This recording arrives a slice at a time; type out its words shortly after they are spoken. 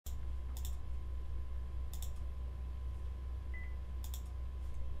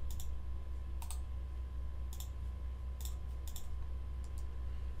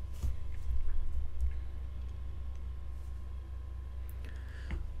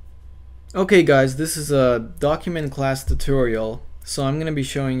Okay guys, this is a document class tutorial. So I'm going to be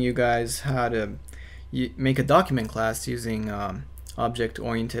showing you guys how to make a document class using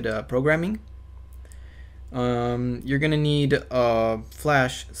object-oriented programming. You're going to need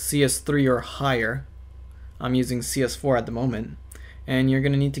Flash CS3 or higher. I'm using CS4 at the moment. And you're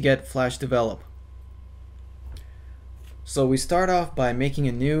going to need to get Flash Develop. So we start off by making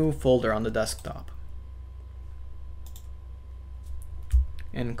a new folder on the desktop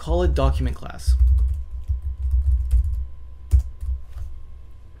and call it document class.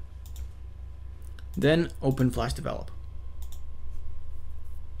 Then open Flash Develop.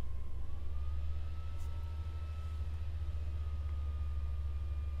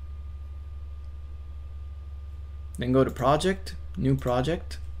 Then go to Project, New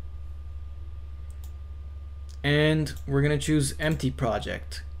Project, and we're gonna choose Empty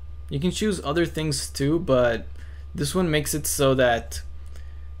Project. You can choose other things too, but this one makes it so that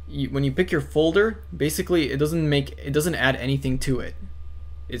when you pick your folder, basically it doesn't add anything to it.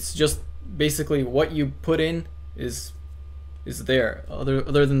 It's just basically what you put in is there.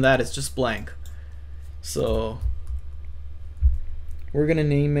 Other than that, it's just blank. So we're gonna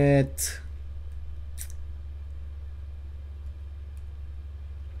name it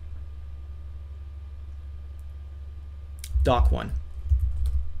Doc1.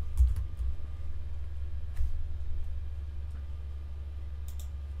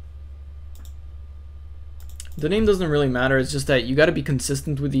 The name doesn't really matter, it's just that you got to be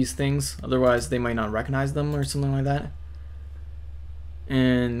consistent with these things, otherwise they might not recognize them or something like that.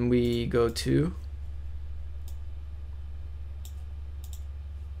 And we go to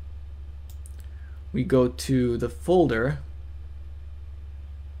the folder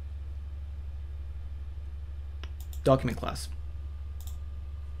document class,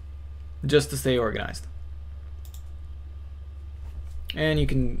 just to stay organized. And you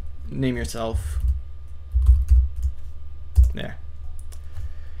can name yourself there.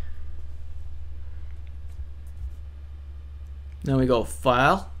 Then we go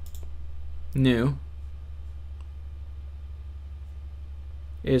File, New,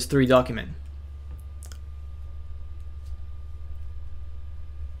 is3 document.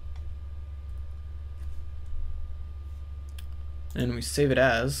 And we save it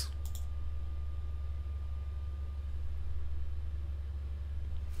as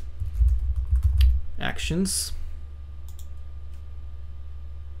actions.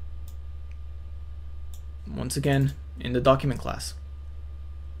 Once again, in the document class.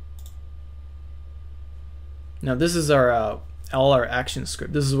 Now this is our all our action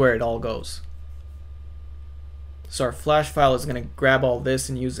script. This is where it all goes. So our Flash file is going to grab all this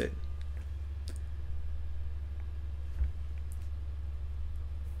and use it.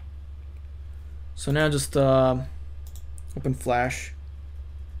 So now just open Flash.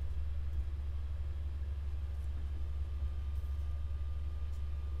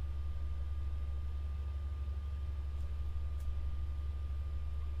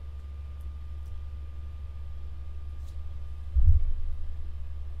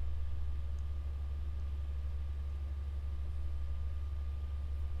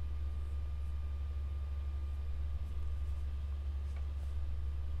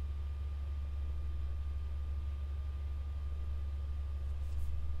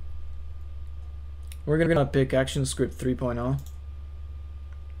 We're gonna pick ActionScript 3.0.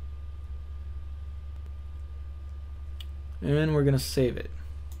 And we're gonna save it.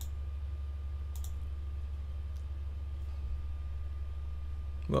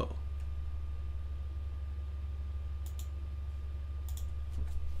 Whoa.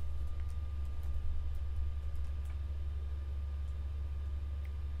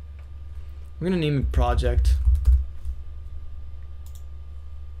 We're gonna name it project.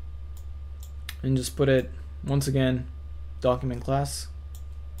 And just put it, once again, document class.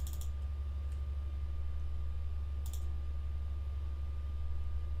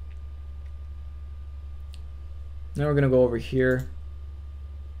 Now we're going to go over here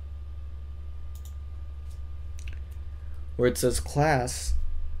where it says class,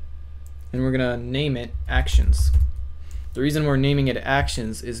 and we're going to name it actions. The reason we're naming it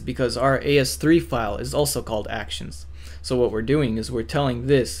actions is because our AS3 file is also called actions. So what we're doing is we're telling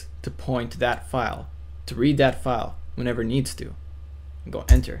this to point to that file, to read that file whenever it needs to. And go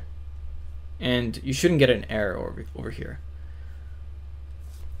enter. And you shouldn't get an error over here.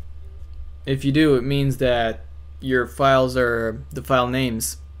 If you do, it means that your files the file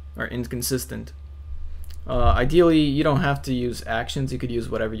names are inconsistent. Ideally, you don't have to use actions, you could use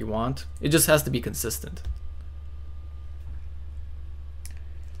whatever you want. It just has to be consistent.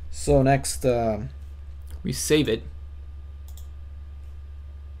 So next, we save it.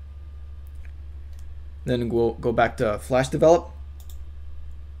 Then go back to Flash Develop.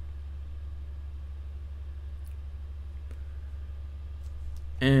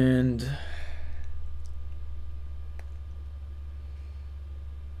 And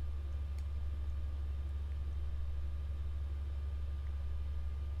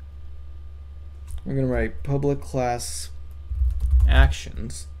we're going to write public class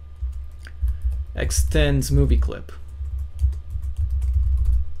actions extends movie clip.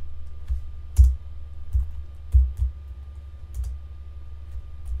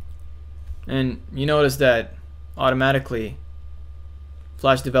 And you notice that automatically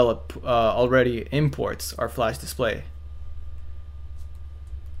Flash Develop already imports our Flash display.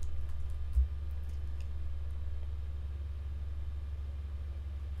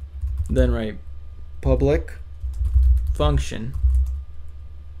 Then write public function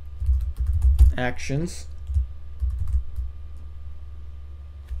actions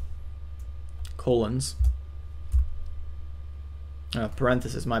colons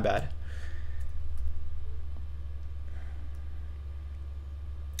parenthesis, my bad.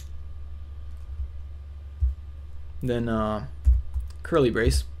 Then curly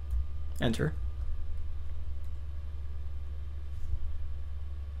brace, enter.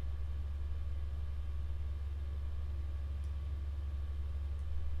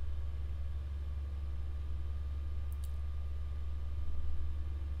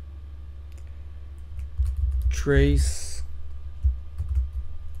 Trace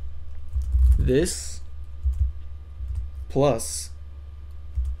this plus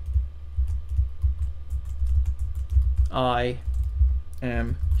I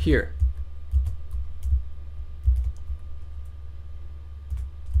am here.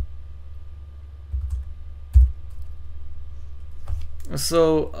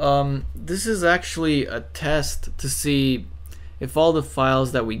 So this is actually a test to see if all the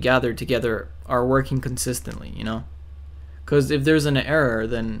files that we gathered together are working consistently, you know? Because if there's an error,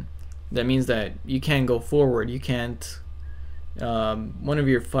 then that means that you can't go forward. You can't, one of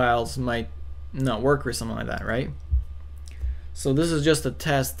your files might not work or something like that, right? So this is just a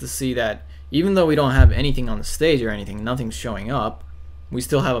test to see that even though we don't have anything on the stage or anything, nothing's showing up, we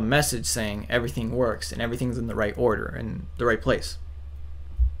still have a message saying everything works and everything's in the right order and the right place.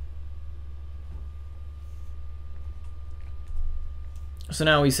 So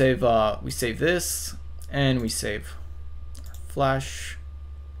now we save this and we save Flash.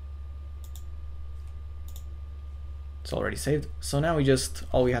 It's already saved. So now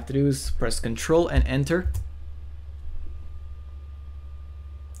all we have to do is press Control and Enter,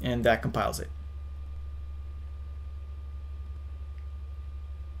 and that compiles it.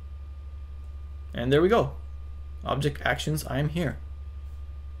 And there we go. Object actions, I am here.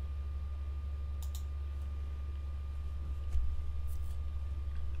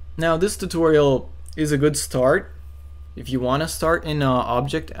 Now this tutorial is a good start if you want to start in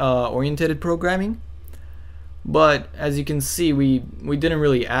object-oriented programming. But as you can see, we didn't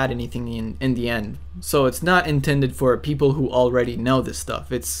really add anything in the end. So it's not intended for people who already know this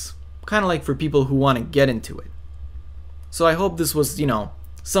stuff. It's kind of like for people who want to get into it. So I hope this was, you know,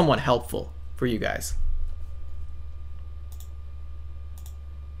 somewhat helpful for you guys.